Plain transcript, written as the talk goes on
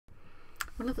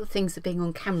One of the things of being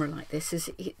on camera like this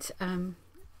is it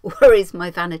worries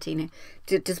my vanity. You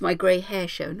know, does my grey hair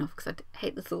show enough? Because I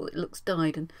hate the thought it looks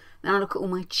dyed. And now I look at all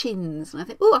my chins and I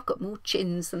think, oh, I've got more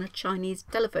chins than a Chinese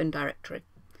telephone directory.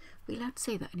 Are we allowed to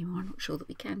say that anymore? I'm not sure that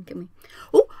we can we?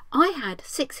 Oh, I had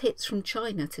 6 hits from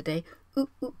China today. Ooh,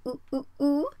 ooh, ooh, ooh,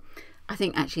 ooh. I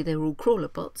think actually they were all crawler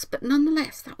bots, but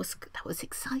nonetheless, that was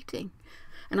exciting.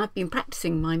 And I've been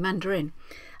practicing my Mandarin.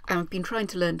 And I've been trying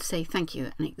to learn to say thank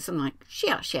you, and it's something like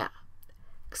xia xia.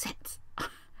 Except the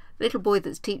little boy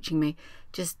that's teaching me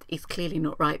just is clearly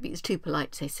not right, but he's too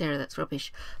polite to say, Sarah, that's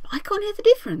rubbish. But I can't hear the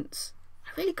difference. I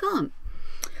really can't.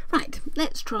 Right,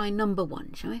 let's try number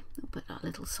 1, shall we? We'll put that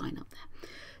little sign up there.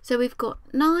 So we've got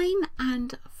 9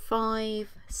 and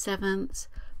 5/7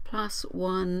 plus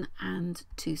 1 and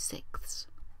 2/6.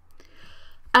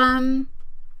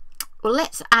 Well,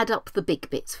 let's add up the big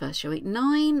bits first, shall we?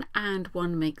 9 and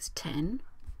 1 makes 10,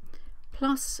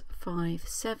 plus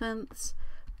 5/7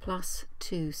 plus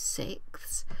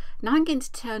 2/6. Now I'm going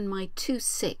to turn my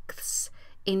 2/6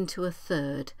 into a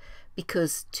third,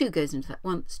 because 2 goes into that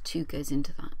once, 2 goes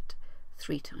into that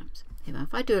 3 times.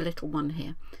 If I do a little 1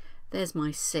 here, there's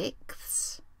my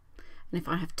 6ths, and if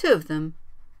I have 2 of them,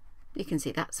 you can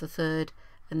see that's a third,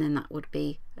 and then that would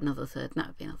be another third, and that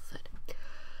would be another third.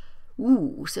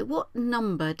 Ooh, so what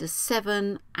number does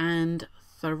 7 and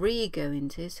 3 go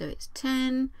into? So it's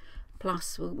 10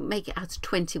 plus, we'll make it out to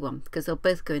 21, because they'll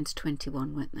both go into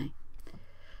 21, won't they?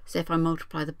 So if I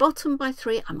multiply the bottom by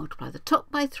 3, I multiply the top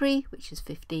by 3, which is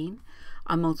 15.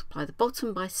 I multiply the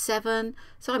bottom by 7,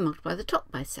 so I multiply the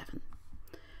top by 7.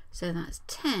 So that's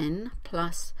 10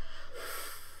 plus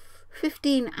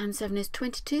 15 and 7 is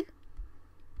 22.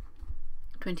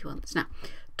 21. Now,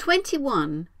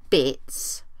 21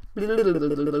 bits,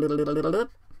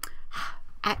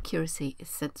 accuracy is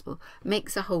sensible,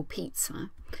 makes a whole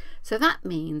pizza. So that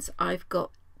means I've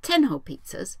got 10 whole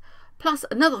pizzas plus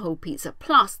another whole pizza,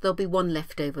 plus there'll be 1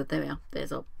 left over. There we are,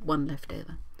 there's our 1 left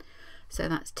over. So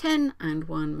that's 10 and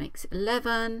 1 makes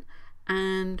 11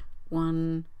 and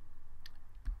 1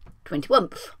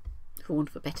 21th, for want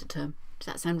of a better term. Does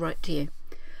that sound right to you?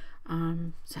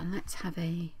 So let's have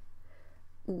a,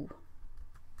 ooh,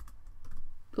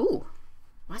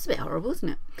 that's a bit horrible, isn't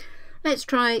it? Let's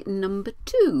try number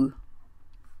 2.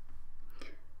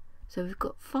 So we've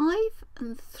got 5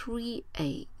 and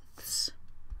 3/8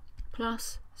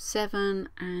 plus 7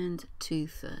 and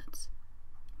 2/3.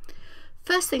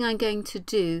 First thing I'm going to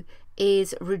do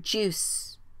is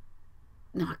reduce.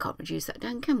 No, I can't reduce that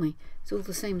down, can we? It's all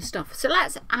the same stuff. So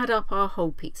let's add up our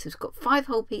whole pizzas. We've got 5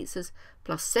 whole pizzas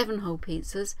plus 7 whole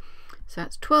pizzas. So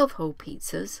that's 12 whole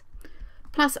pizzas.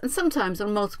 Plus, and sometimes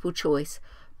on multiple choice,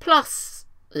 plus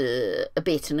a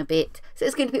bit and a bit. So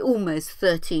it's going to be almost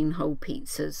 13 whole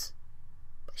pizzas.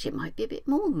 Actually, it might be a bit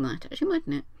more than that, actually,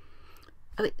 mightn't it?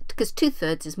 Oh, because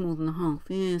 2/3 is more than a half,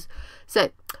 yes.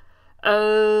 So,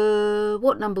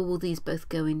 what number will these both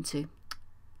go into?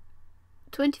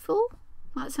 24?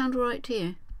 That sound all right to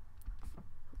you?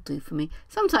 Do for me.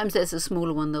 Sometimes there's a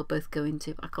smaller one they'll both go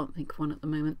into, but I can't think of one at the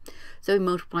moment. So we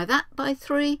multiply that by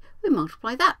 3, we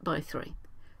multiply that by 3.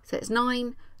 So it's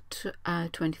 9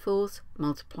 24ths,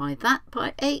 multiply that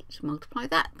by 8, multiply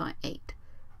that by 8.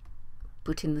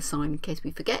 Put in the sign in case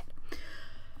we forget.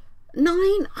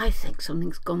 9, I think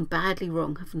something's gone badly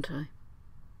wrong, haven't I?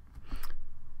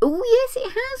 Oh yes,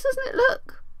 it has, doesn't it?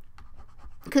 Look.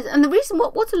 And the reason,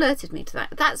 what alerted me to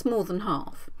that, that's more than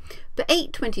half. But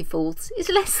 8 24ths is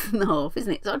less than half,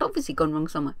 isn't it? So I'd obviously gone wrong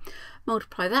somewhere.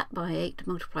 Multiply that by 8,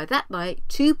 multiply that by 8,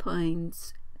 2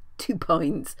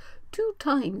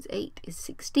 times 8 is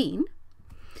 16.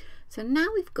 So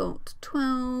now we've got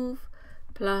 12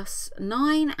 plus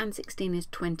 9 and 16 is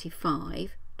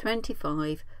 25.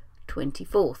 25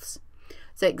 24ths.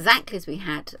 So exactly as we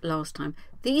had last time.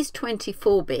 These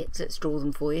 24 bits, let's draw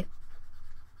them for you,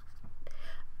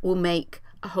 will make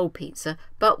a whole pizza,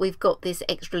 but we've got this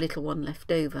extra little one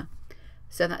left over.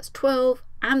 So that's 12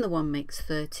 and the 1 makes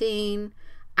 13,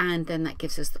 and then that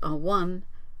gives us our 1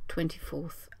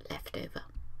 24th left over.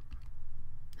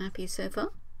 Happy so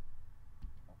far?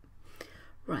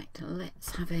 Right,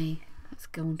 let's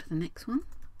go on to the next one.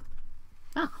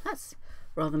 Ah, that's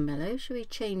rather mellow. Shall we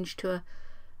change to a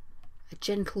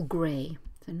gentle grey?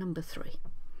 So number 3.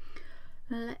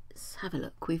 Let's have a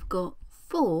look. We've got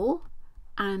 4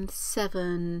 and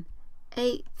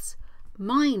 7/8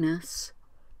 minus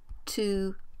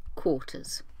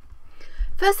 2/4.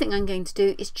 First thing I'm going to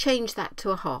do is change that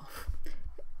to a half.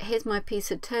 Here's my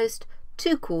piece of toast.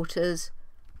 2/4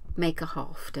 make a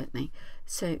half, don't they?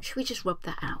 So should we just rub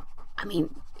that out? I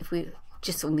mean, if we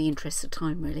just on the interest of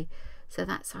time, really. So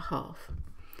that's a half.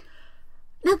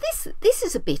 Now this this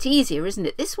is a bit easier, isn't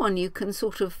it? This one you can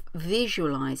sort of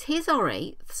visualise. Here's our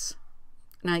eighths.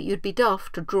 Now, you'd be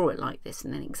daft to draw it like this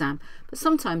in an exam, but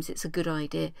sometimes it's a good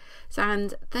idea. So,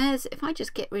 and there's, if I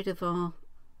just get rid of our,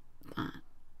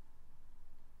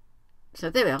 so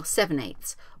there we are,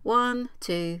 7/8. 1,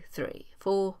 2, 3,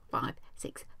 4, 5,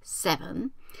 6,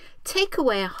 7. Take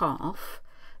away a half.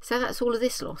 So that's all of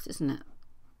this lot, isn't it?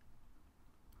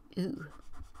 Ooh.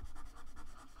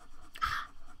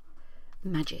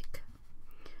 Magic.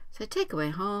 So take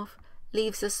away half,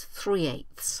 leaves us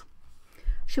 3/8.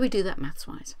 Should we do that maths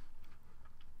wise?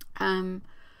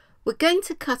 We're going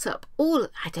to cut up all,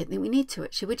 I don't think we need to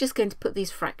actually, we're just going to put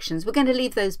these fractions, we're going to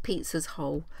leave those pizzas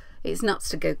whole. It's nuts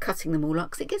to go cutting them all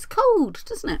up because it gets cold,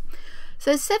 doesn't it?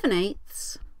 So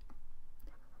 7/8,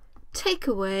 take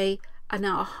away, and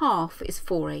now a half is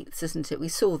 4/8, isn't it? We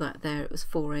saw that there, it was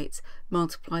 4/8.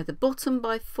 Multiply the bottom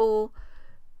by 4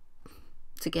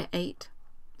 to get 8.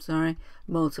 Sorry,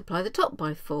 multiply the top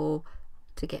by 4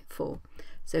 to get 4.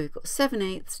 So we've got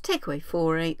 7/8, take away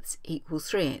 4/8 equals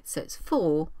 3/8. So it's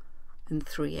 4 and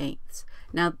 3/8.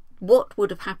 Now, what would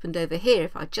have happened over here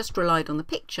if I just relied on the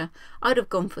picture? I'd have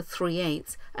gone for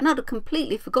 3/8 and I'd have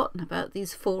completely forgotten about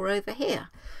these 4 over here,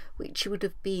 which would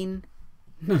have been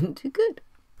none too good.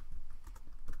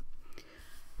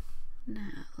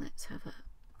 Now, let's have a...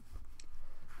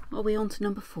 Are we on to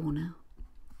number 4 now?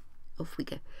 Off we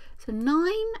go. So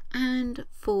 9 and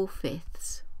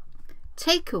 4/5.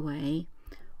 Take away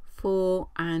 4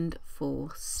 and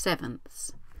 4/7.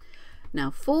 Now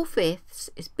 4/5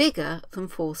 is bigger than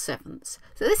 4/7.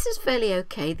 So this is fairly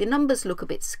okay. The numbers look a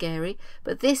bit scary,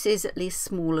 but this is at least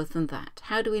smaller than that.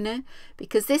 How do we know?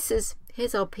 Because this is,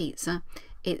 here's our pizza.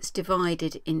 It's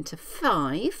divided into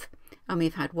 5, and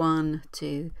we've had 1,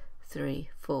 2, 3,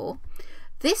 4.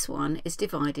 This one is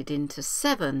divided into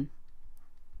 7,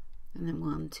 and then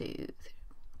 1, 2, 3.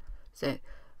 So,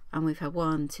 and we've had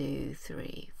 1, 2,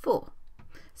 3, 4.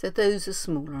 So those are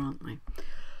smaller, aren't they?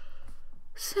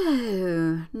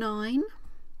 So 9,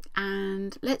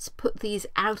 and let's put these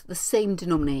out of the same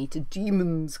denominator.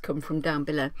 Demons come from down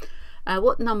below.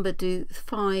 What number do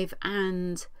 5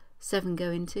 and 7 go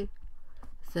into?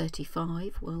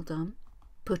 35. Well done.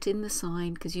 Put in the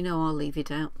sign, because you know I'll leave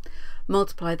it out.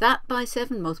 Multiply that by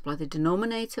 7, multiply the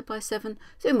denominator by 7,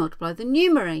 so multiply the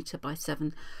numerator by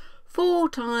 7. 4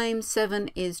 times 7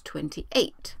 is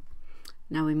 28.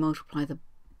 Now we multiply the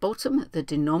bottom, the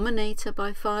denominator,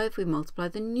 by 5. We multiply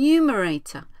the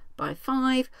numerator by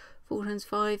 5. 4 times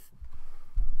 5.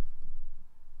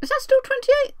 Is that still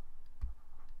 28?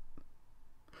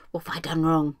 What have I done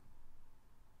wrong?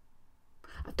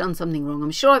 I've done something wrong.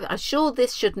 I'm sure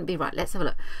this shouldn't be right. Let's have a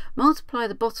look. Multiply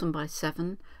the bottom by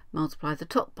 7. Multiply the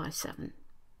top by 7.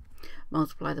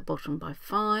 Multiply the bottom by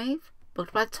 5.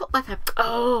 Multiply the top by 5.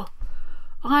 Oh,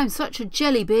 I'm such a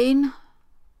jelly bean.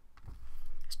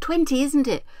 It's 20, isn't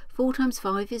it? 4 times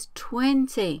 5 is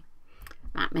 20.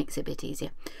 That makes it a bit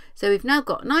easier. So we've now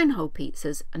got 9 whole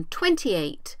pizzas and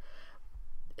 28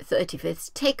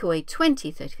 35ths. Take away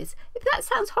 20 35ths. If that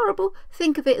sounds horrible,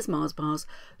 think of it as Mars bars.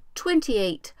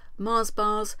 28 Mars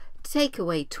bars, take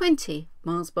away 20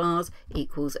 Mars bars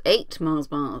equals 8 Mars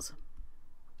bars.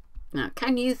 Now,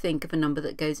 can you think of a number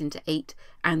that goes into 8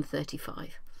 and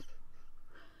 35?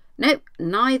 Nope,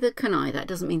 neither can I. That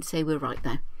doesn't mean to say we're right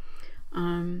there.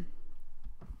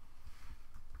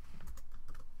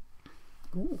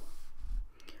 Ooh.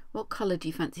 What colour do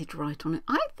you fancy to write on it?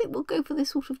 I think we'll go for this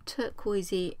sort of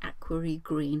turquoisey, aqua-y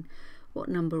green. What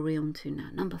number are we on to now?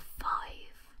 Number 5.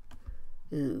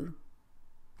 Ooh.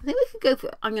 I think we could go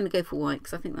for, I'm going to go for white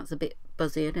because I think that's a bit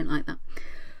buzzy. I don't like that.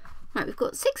 Right, we've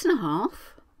got 6.5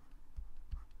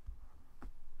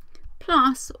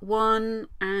 plus 1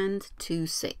 and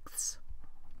 2/6.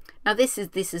 Now this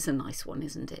is a nice one,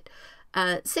 isn't it?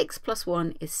 6 plus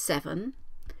 1 is 7,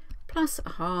 plus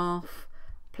a half,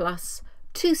 plus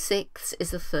 2/6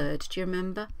 is a third. Do you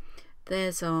remember?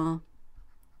 There's our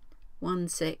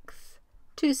 1/6.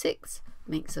 2/6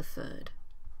 makes a third.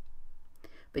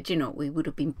 But you know, we would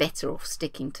have been better off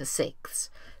sticking to 6,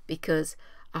 because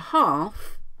a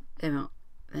half,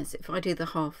 if I do the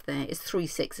half there, is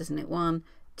 3/6, isn't it? 1,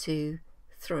 2,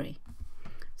 3.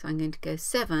 So I'm going to go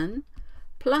 7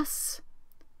 plus,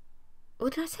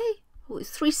 what did I say? Oh,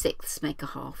 it's 3/6 make a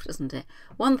half, doesn't it?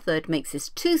 1/3 makes this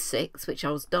 2/6, which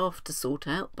I was daft to sort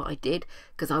out, but I did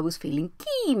because I was feeling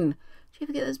keen. Do you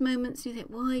ever get those moments and you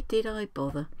think, why did I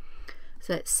bother?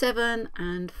 So it's 7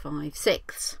 and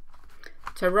 5/6.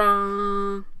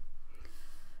 Ta-ra!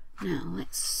 Now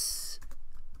let's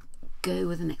go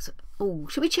with the next one. Oh,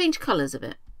 should we change colours a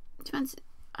bit? Do you fancy?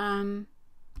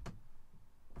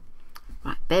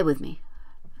 Right, bear with me.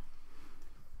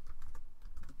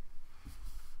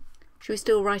 Should we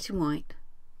still write in white?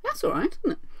 That's all right,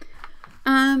 isn't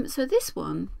it? So this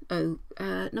one,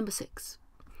 number 6.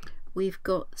 We've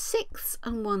got 6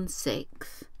 and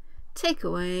 1/6. Take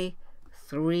away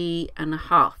 3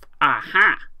 1/2.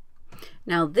 Aha!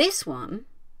 Now this one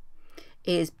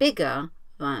is bigger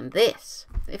than this.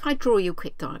 If I draw you a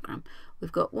quick diagram,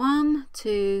 we've got 1,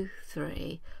 2,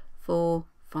 3, 4,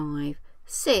 5,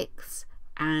 6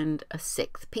 and a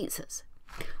 6th pizzas.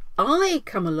 I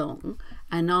come along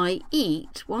and I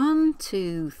eat 1,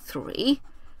 2, 3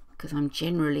 because I'm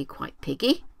generally quite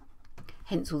piggy,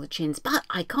 hence all the chins, but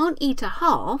I can't eat a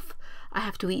half. I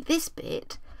have to eat this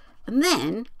bit and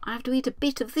then I have to eat a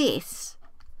bit of this.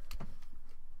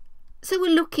 So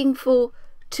we're looking for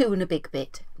 2 and a big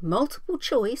bit. Multiple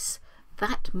choice,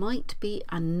 that might be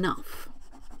enough.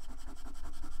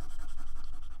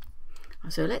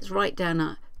 So let's write down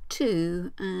a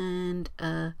 2 and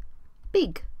a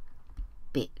big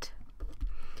bit.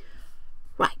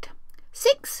 Right,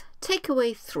 6 take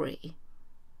away 3.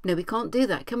 No, we can't do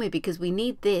that, can we? Because we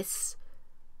need this.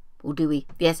 Or do we?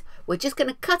 Yes, we're just going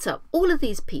to cut up all of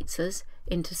these pizzas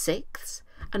into 6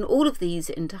 and all of these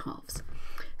into halves.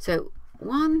 So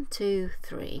 1, 2,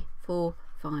 3, 4,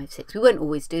 5, 6. We won't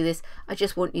always do this. I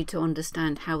just want you to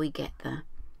understand how we get there.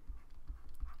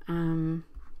 You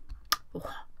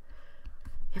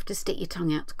have to stick your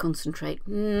tongue out to concentrate.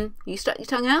 You stuck your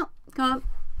tongue out? Come on.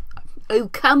 Oh,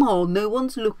 come on. No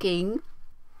one's looking.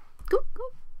 Go.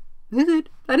 Good.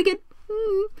 And again.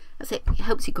 That's it. It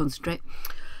helps you concentrate.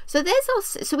 So there's our.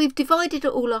 So we've divided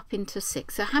it all up into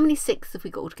 6. So how many 6 have we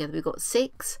got altogether? We've got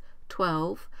 6,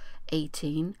 12,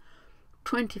 18,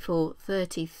 24,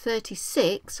 30,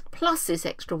 36, plus this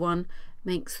extra one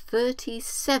makes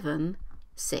 37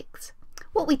 6.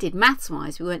 What we did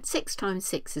maths-wise, we went 6 times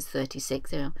 6 is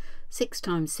 36. There, 6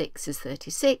 times 6 is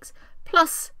 36,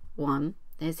 plus 1,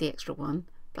 there's the extra 1,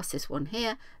 plus this one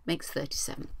here, makes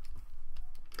 37.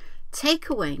 Take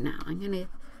away now, I'm going to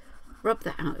rub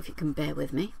that out if you can bear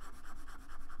with me.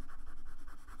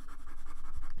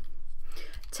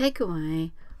 Take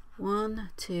away 1,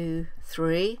 2,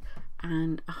 3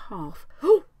 and a half.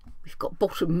 Oh, we've got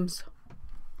bottoms.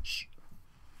 Shh.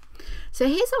 So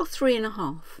here's our 3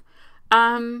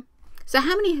 1/2. So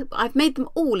how many? I've made them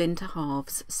all into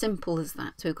halves. Simple as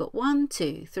that. So we've got 1,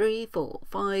 2, 3, 4,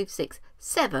 5, 6,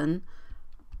 7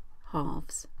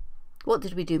 halves. What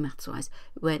did we do maths wise?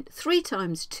 We went 3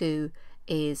 times 2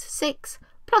 is 6,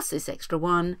 plus this extra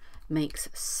 1 makes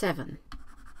 7.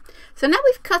 So now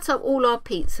we've cut up all our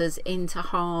pizzas into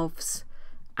halves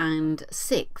and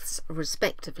 6ths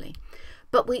respectively,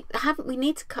 but we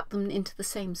need to cut them into the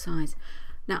same size.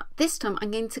 Now this time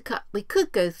I'm going to cut, we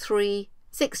could go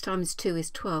 6 times 2 is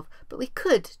 12, but we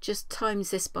could just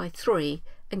times this by 3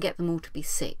 and get them all to be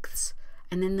 6ths,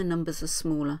 and then the numbers are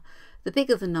smaller. The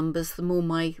bigger the numbers, the more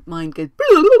my mind goes.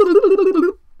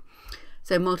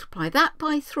 So multiply that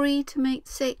by 3 to make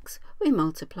 6. We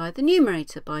multiply the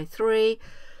numerator by 3.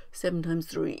 7 times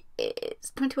 3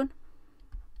 is 21.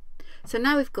 So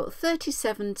now we've got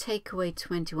 37 take away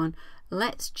 21.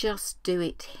 Let's just do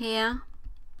it here.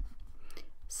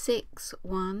 6,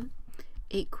 1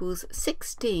 equals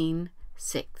 16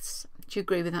 6ths. Do you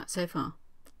agree with that so far?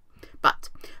 But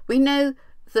we know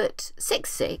that 6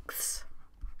 6ths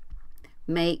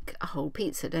make a whole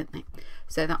pizza, don't they?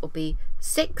 So that will be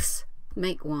 6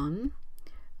 make 1.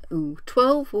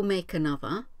 12 will make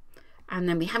another. And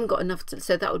then we haven't got enough to,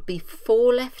 so that would be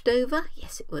 4 left over.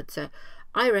 Yes, it would. So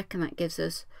I reckon that gives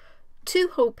us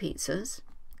 2 whole pizzas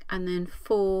and then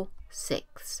 4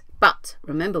 6ths. But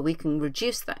remember, we can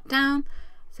reduce that down.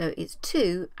 So it's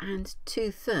 2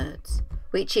 2/3,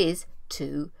 which is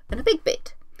 2 and a big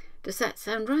bit. Does that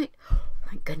sound right? Oh,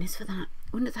 thank goodness for that.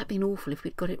 Wouldn't that have been awful if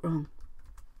we'd got it wrong?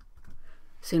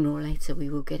 Sooner or later we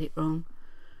will get it wrong.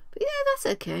 But yeah, that's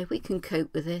okay. We can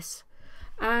cope with this.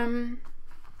 And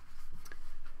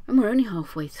we're only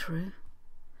halfway through.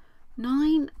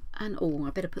 9 and I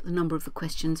better put the number of the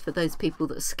questions for those people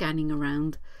that are scanning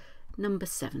around. Number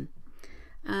 7.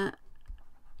 9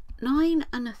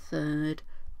 1/3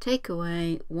 take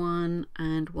away 1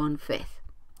 1/5.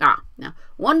 Now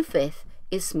 1/5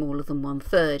 is smaller than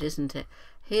 1/3, isn't it?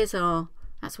 Here's our,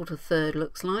 that's what a third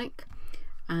looks like,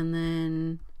 and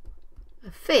then a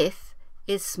 5th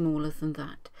is smaller than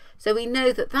that. So we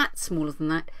know that that's smaller than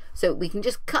that, so we can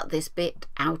just cut this bit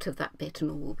out of that bit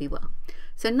and all will be well.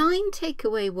 So 9 take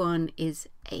away 1 is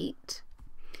 8,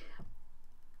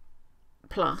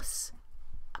 plus,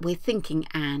 we're thinking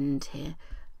and here.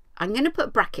 I'm going to put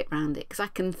a bracket around it because I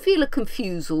can feel a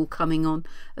confusal coming on.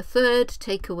 A 1/3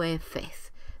 take away a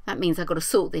 5th. That means I've got to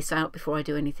sort this out before I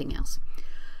do anything else.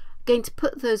 I'm going to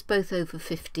put those both over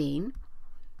 15.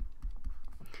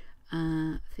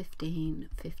 15,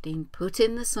 15, put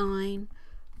in the sign,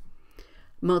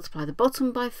 multiply the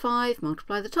bottom by 5,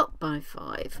 multiply the top by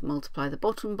 5, multiply the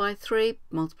bottom by 3,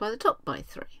 multiply the top by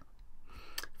 3.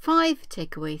 5,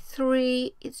 take away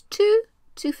 3, it's 2,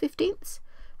 2 15ths,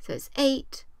 so it's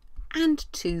 8 and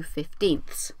 2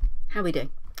 15ths. How are we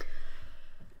doing?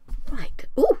 Right,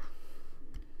 oh,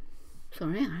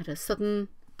 sorry, I had a sudden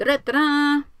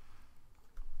da-da-da-da.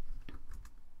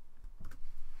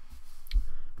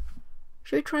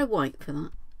 Should we try white for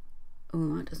that?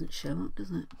 Oh, that doesn't show up,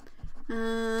 does it?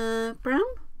 Brown?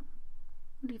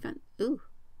 What do you think? Ooh,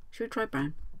 should we try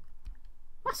brown?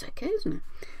 That's okay, isn't it?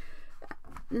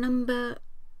 Number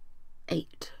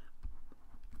 8.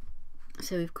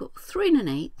 So we've got 3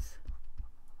 1/8.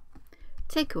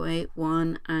 Take away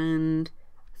 1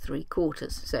 3/4.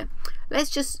 So let's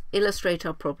just illustrate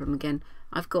our problem again.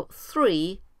 I've got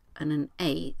 3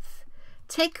 1/8.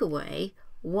 Take away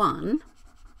 1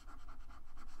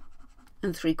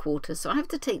 3/4. So I have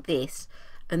to take this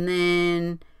and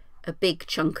then a big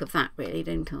chunk of that, really,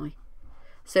 don't I?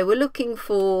 So we're looking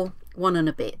for 1 and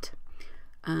a bit.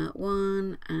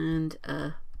 1 and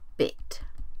a bit.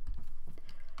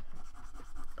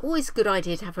 Always a good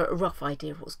idea to have a rough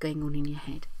idea of what's going on in your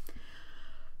head.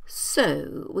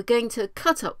 So we're going to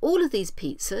cut up all of these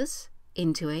pizzas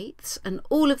into 8ths and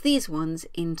all of these ones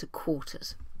into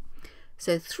quarters.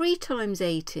 So 3 times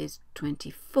 8 is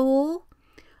 24,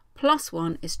 plus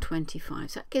 1 is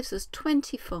 25. So that gives us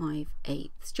 25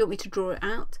 eighths. Do you want me to draw it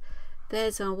out?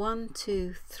 There's our 1,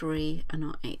 2, 3 and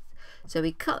our 8th. So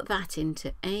we cut that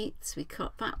into 8ths, we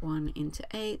cut that one into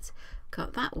 8ths,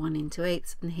 cut that one into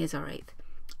 8ths, and here's our 8th.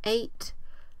 8,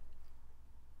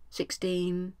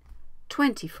 16,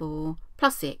 24,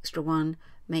 plus the extra 1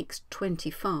 makes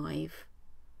 25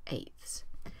 eighths.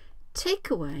 Take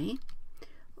away,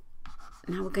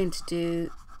 now we're going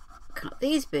to cut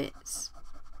these bits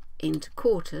into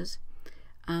quarters.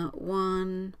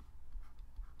 1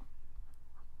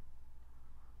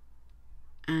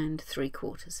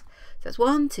 3/4. So that's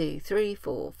 1, 2, 3,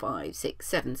 4, 5, 6,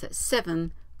 7. So that's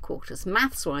 7 quarters.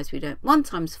 Maths wise, we don't. 1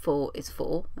 times 4 is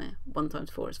 4. There, 1 times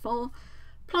 4 is 4.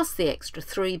 Plus the extra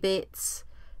 3 bits.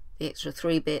 The extra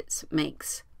 3 bits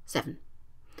makes 7.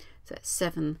 So that's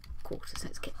 7 quarters.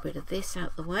 Let's get rid of this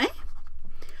out the way.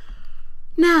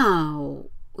 Now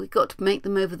we've got to make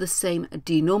them over the same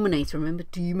denominator. Remember,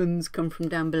 demons come from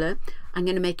down below. I'm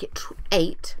going to make it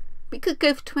 8. We could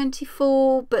go for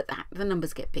 24, but the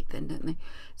numbers get big then, don't they?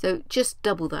 So just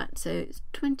double that. So it's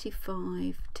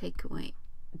 25 take away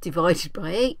divided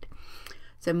by 8.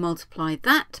 So multiply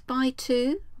that by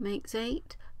 2 makes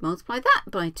 8. Multiply that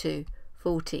by 2,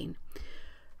 14.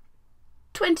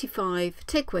 25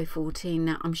 take away 14.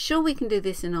 Now I'm sure we can do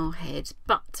this in our heads,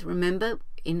 but remember,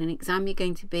 in an exam you're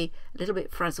going to be a little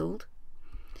bit frazzled.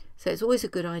 So it's always a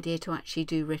good idea to actually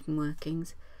do written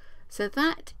workings. So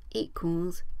that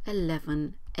equals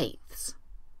 11 eighths.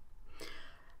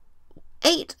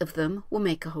 8 of them will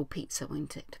make a whole pizza,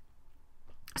 won't it?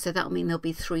 So that'll mean there'll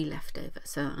be 3 left over.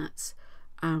 So that's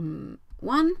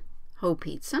 1 whole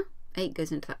pizza. 8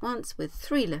 goes into that once, with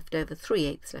 3 left over, 3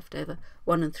 eighths left over,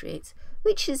 1 3/8,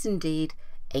 which is indeed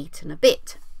 8 and a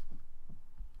bit.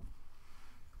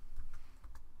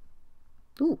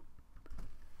 Ooh,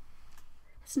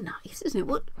 it's nice, isn't it?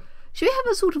 What should we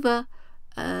have a sort of a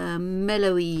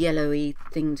mellowy yellowy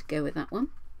thing to go with that one?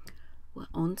 We're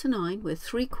on to 9. We're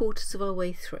 3/4 of our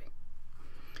way through.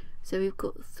 So we've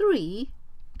got 3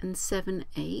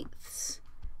 7/8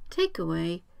 take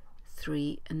away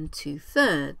 3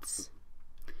 2/3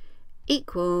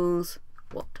 equals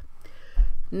what?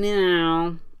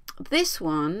 Now this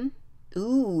one,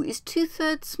 ooh, is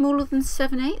 2/3 smaller than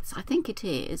 7/8? I think it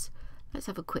is. Let's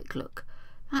have a quick look.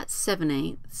 That's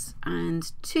 7/8 and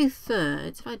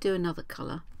 2/3. If I do another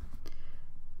colour,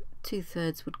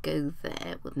 2/3 would go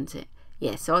there, wouldn't it?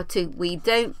 Yeah, so we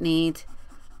don't need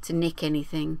to nick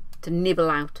anything, to nibble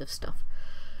out of stuff.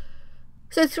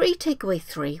 So 3 take away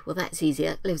 3, well that's easy,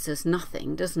 that leaves us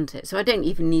nothing, doesn't it? So I don't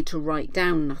even need to write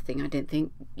down nothing. I don't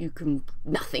think you can,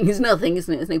 nothing is nothing,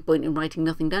 isn't it? There's no point in writing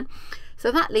nothing down.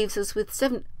 So that leaves us with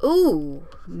 7, oh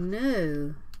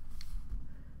no.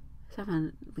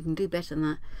 7, we can do better than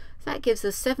that. So that gives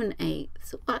us 7/8,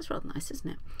 oh, that's rather nice,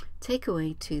 isn't it? Take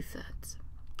away 2/3.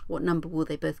 What number will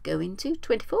they both go into?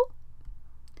 24?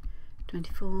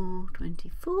 24,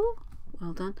 24.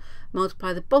 Well done.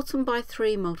 Multiply the bottom by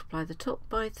 3, multiply the top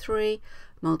by 3,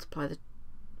 multiply the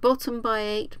bottom by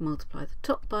 8, multiply the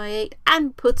top by 8,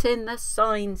 and put in the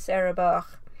sign, Sarah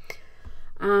Bach.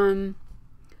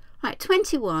 Right,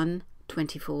 21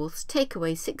 24ths, take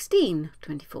away 16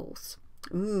 24ths.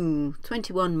 Ooh,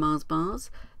 21 Mars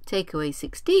bars, take away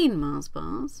 16 Mars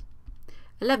bars.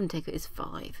 11 take away is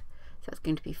 5. So that's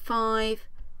going to be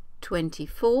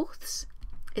 5/24.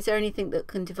 Is there anything that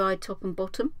can divide top and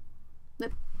bottom?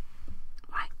 Nope.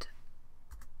 Right.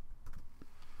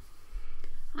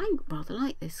 I rather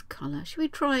like this colour. Should we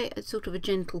try a sort of a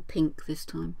gentle pink this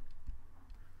time?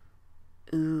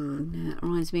 Ooh, no, it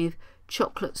reminds me of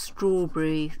chocolate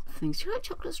strawberry things. Do you like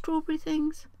chocolate strawberry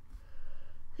things?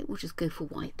 I think we'll just go for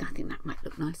white. I think that might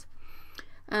look nice.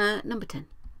 Number 10.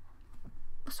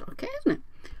 That's okay, isn't it?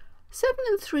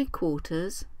 7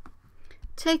 3/4.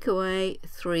 Take away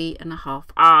 3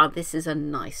 1/2. Ah, this is a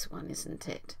nice one, isn't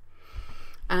it?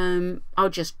 I'll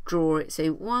just draw it.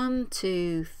 So 1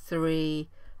 2 3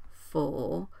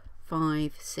 4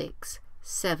 5 6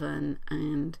 7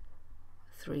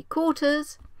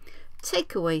 3/4.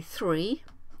 Take away 3.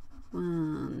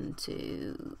 1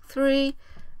 2 3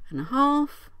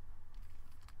 1/2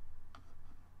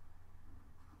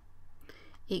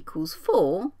 equals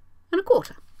 4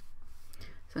 1/4.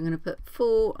 So I'm going to put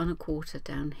 4 1/4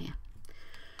 down here.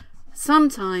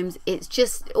 Sometimes it's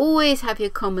just always have your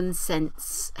common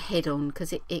sense head on,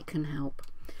 because it can help.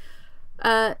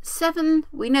 7,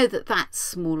 we know that that's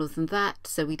smaller than that,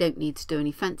 so we don't need to do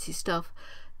any fancy stuff.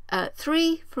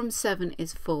 3 from 7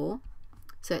 is 4,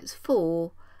 so it's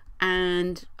 4,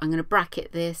 and I'm going to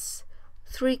bracket this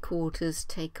 3/4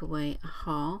 take away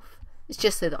 1/2. It's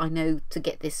just so that I know to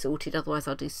get this sorted, otherwise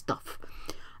I'll do stuff.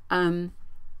 4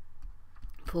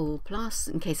 plus,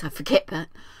 in case I forget that.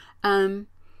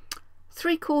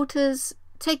 3/4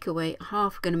 take away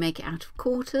 1/2, going to make it out of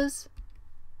quarters.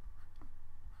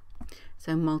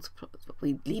 So multiply,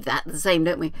 we leave that the same,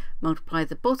 don't we? Multiply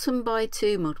the bottom by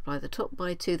 2, multiply the top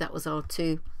by 2. That was our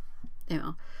 2. There we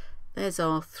are. There's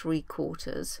our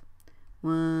 3/4.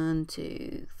 1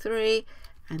 2 3,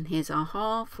 and here's our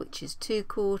 1/2, which is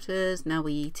 2/4. Now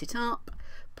we eat it up,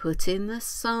 put in the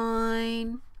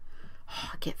sign.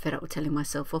 Oh, I get fed up with telling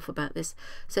myself off about this.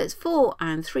 So it's 4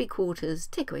 3/4,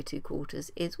 take away 2/4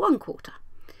 is 1/4.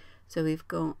 So we've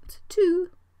got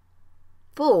 2,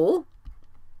 4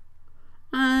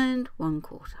 and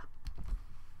 1/4.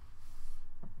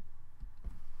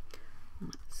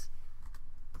 That's,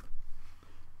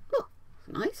 oh,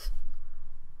 nice.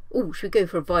 Oh, should we go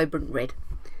for a vibrant red?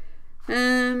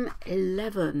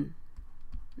 11.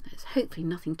 There's hopefully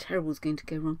nothing terrible is going to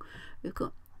go wrong. We've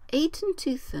got 8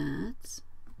 2/3,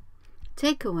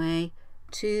 take away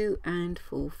 2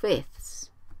 4/5.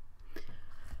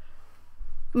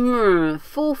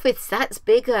 4/5, that's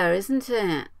bigger, isn't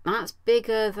it? That's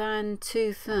bigger than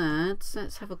 2/3.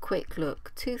 Let's have a quick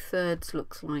look. 2/3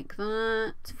 looks like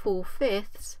that.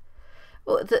 4/5.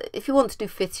 Well, if you want to do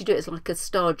fifths, you do it as like a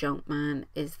star jump man,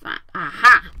 is that.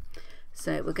 Aha!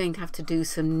 So we're going to have to do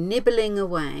some nibbling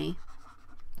away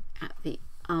at the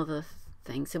other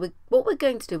thing. So what we're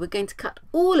going to do, we're going to cut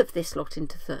all of this lot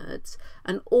into thirds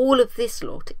and all of this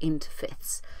lot into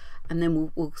fifths, and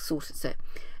then we'll sort it. So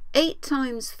 8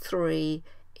 times 3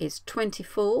 is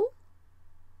 24,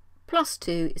 plus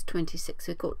 2 is 26.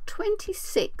 So we've got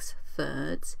 26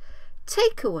 thirds.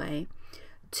 Take away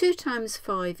 2 times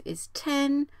 5 is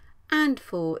 10, and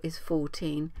 4 is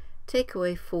 14. Take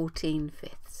away 14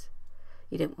 fifths.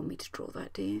 You don't want me to draw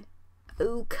that, do you?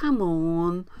 Oh, come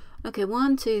on. Okay,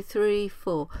 1 2 3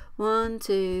 4. 1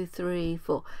 2 3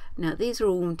 4. Now these are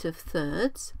all into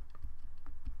thirds.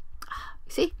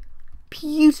 You see?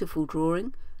 Beautiful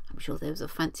drawing. I'm sure there was a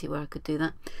fancy way I could do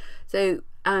that. So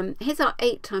here's our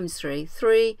 8 times 3.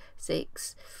 3,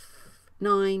 6,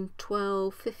 9,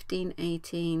 12, 15,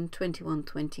 18, 21,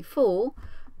 24,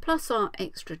 plus our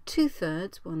extra 2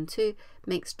 thirds, 1, 2,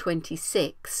 makes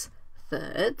 26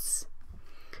 thirds.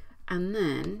 And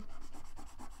then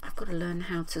I've got to learn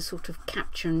how to sort of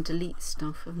capture and delete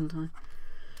stuff, haven't I?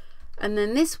 And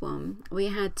then this one, we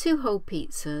had 2 whole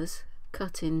pizzas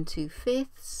cut into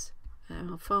fifths,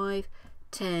 5,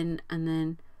 10, and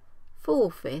then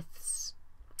 4 fifths.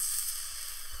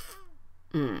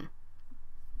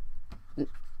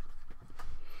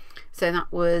 So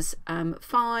that was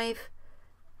 5,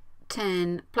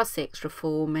 10 plus the extra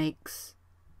 4 makes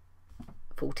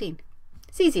 14.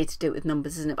 It's easier to do it with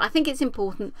numbers, isn't it? But I think it's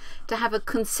important to have a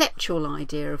conceptual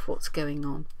idea of what's going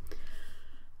on.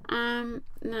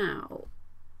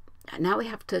 Now we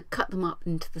have to cut them up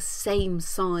into the same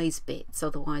size bits,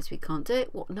 otherwise we can't do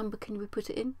it. What number can we put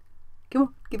it in? Come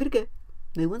on, give it a go.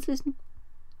 No one's listening.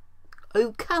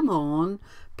 Oh, come on.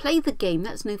 Play the game.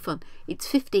 That's no fun. It's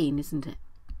 15, isn't it?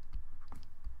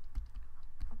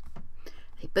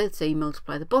 They both say you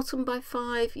multiply the bottom by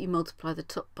 5, you multiply the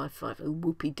top by 5. Oh,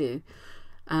 whoopee-doo.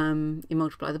 You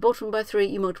multiply the bottom by 3,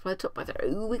 you multiply the top by 3.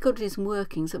 Ooh, we've got to do some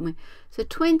workings, haven't we? So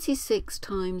 26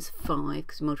 times 5,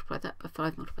 because we multiply that by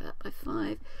 5, multiply that by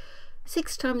 5.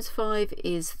 6 times 5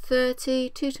 is 30,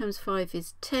 2 times 5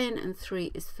 is 10, and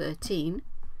 3 is 13.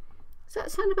 Does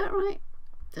that sound about right?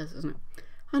 It does, doesn't it?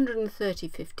 130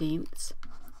 fifteenths.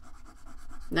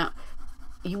 Now,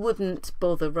 you wouldn't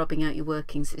bother rubbing out your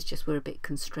workings, it's just we're a bit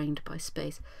constrained by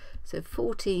space. So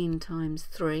 14 times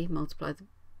 3, multiply the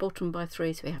bottom by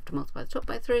 3, so we have to multiply the top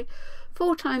by 3.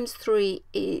 4 times 3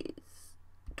 is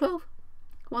 12.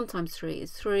 1 times 3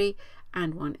 is 3,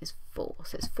 and 1 is 4,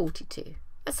 so it's 42.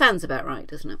 That sounds about right,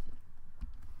 doesn't it?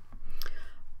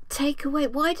 Take away.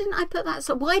 Why didn't I put that?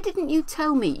 So why didn't you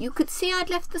tell me? You could see I'd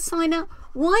left the sign out.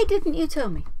 Why didn't you tell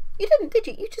me? You didn't, did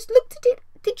you? You just looked at it.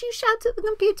 Did you shout at the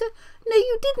computer? No,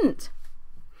 you didn't.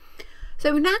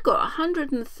 So we've now got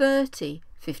 130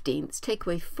 fifteenths. Take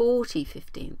away 40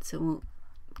 fifteenths. So we'll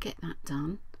get that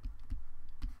done.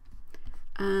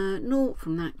 0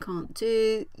 from that can't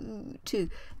do. 2.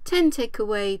 10 take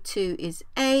away 2 is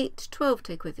 8. 12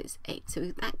 take away is 8.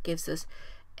 So that gives us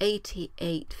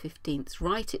 88 fifteenths.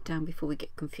 Write it down before we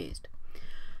get confused.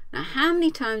 Now, how many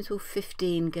times will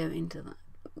 15 go into that?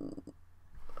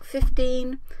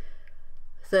 15,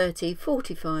 30,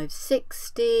 45,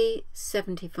 60,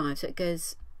 75. So it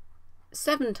goes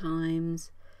 7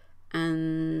 times,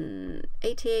 and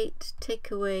 88 take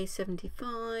away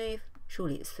 75.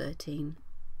 Surely it's 13.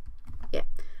 Yeah,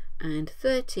 and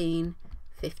 13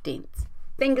 fifteenths.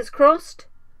 Fingers crossed.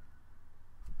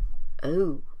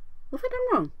 Oh, what have I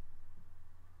done wrong?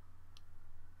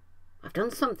 I've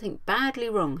done something badly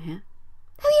wrong here.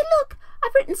 Oh, yeah, look,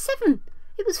 I've written 7.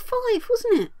 It was 5,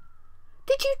 wasn't it?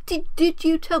 Did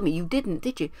you tell me? You didn't,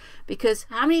 did you? Because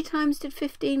how many times did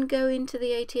 15 go into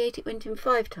the 88? It went in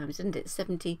 5 times, didn't it?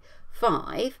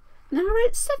 75. Now I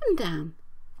wrote 7 down.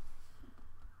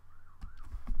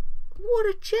 What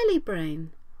a jelly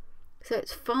brain. So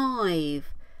it's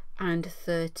 5 and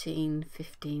 13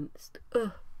 fifteenths.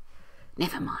 Ugh.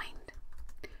 Never mind.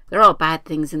 There are bad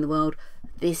things in the world.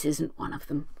 This isn't one of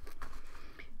them.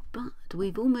 But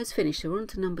we've almost finished. So we're on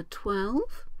to number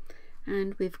 12.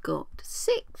 And we've got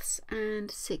 6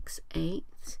 and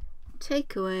 6/8.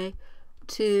 Take away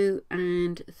 2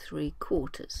 and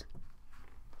 3/4.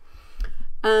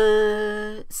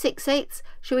 6/8.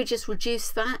 Shall we just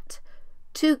reduce that?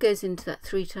 2 goes into that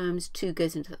 3 times. 2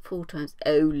 goes into that 4 times.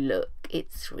 Oh, look,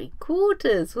 it's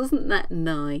 3/4. Wasn't that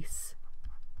nice?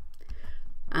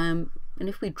 And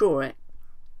if we draw it,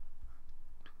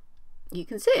 you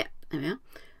can see it. There we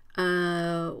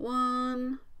are.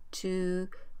 1, 2,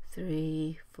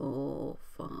 3, 4,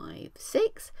 5,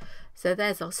 6. So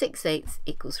there's our 6/8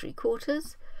 equals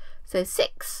 3/4. So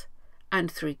 6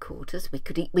 and 3/4.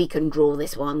 We can draw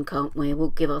this one, can't we? We'll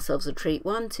give ourselves a treat.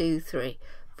 1, 2, 3,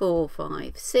 4,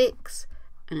 5, 6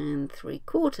 and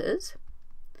 3/4.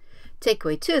 Take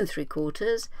away 2 and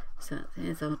 3/4. So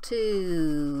there's our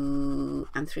 2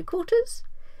 and 3/4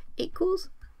 equals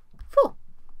 4.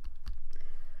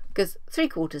 Because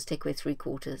 3/4 take away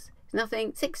 3/4 is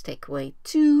nothing. 6 take away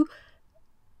 2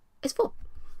 is 4.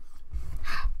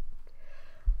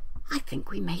 I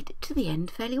think we made it to the end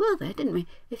fairly well there, didn't we?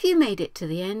 If you made it to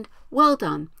the end, well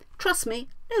done. Trust me,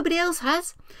 nobody else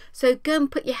has. So go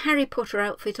and put your Harry Potter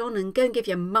outfit on and go and give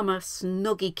your mum a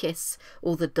snoggy kiss,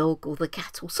 or the dog, or the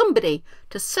cat, or somebody,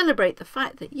 to celebrate the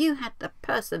fact that you had the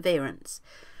perseverance.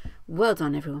 Well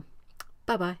done, everyone.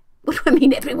 Bye-bye. What do I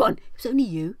mean, everyone? It was only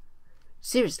you.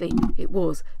 Seriously, it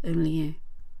was only you.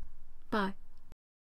 Bye.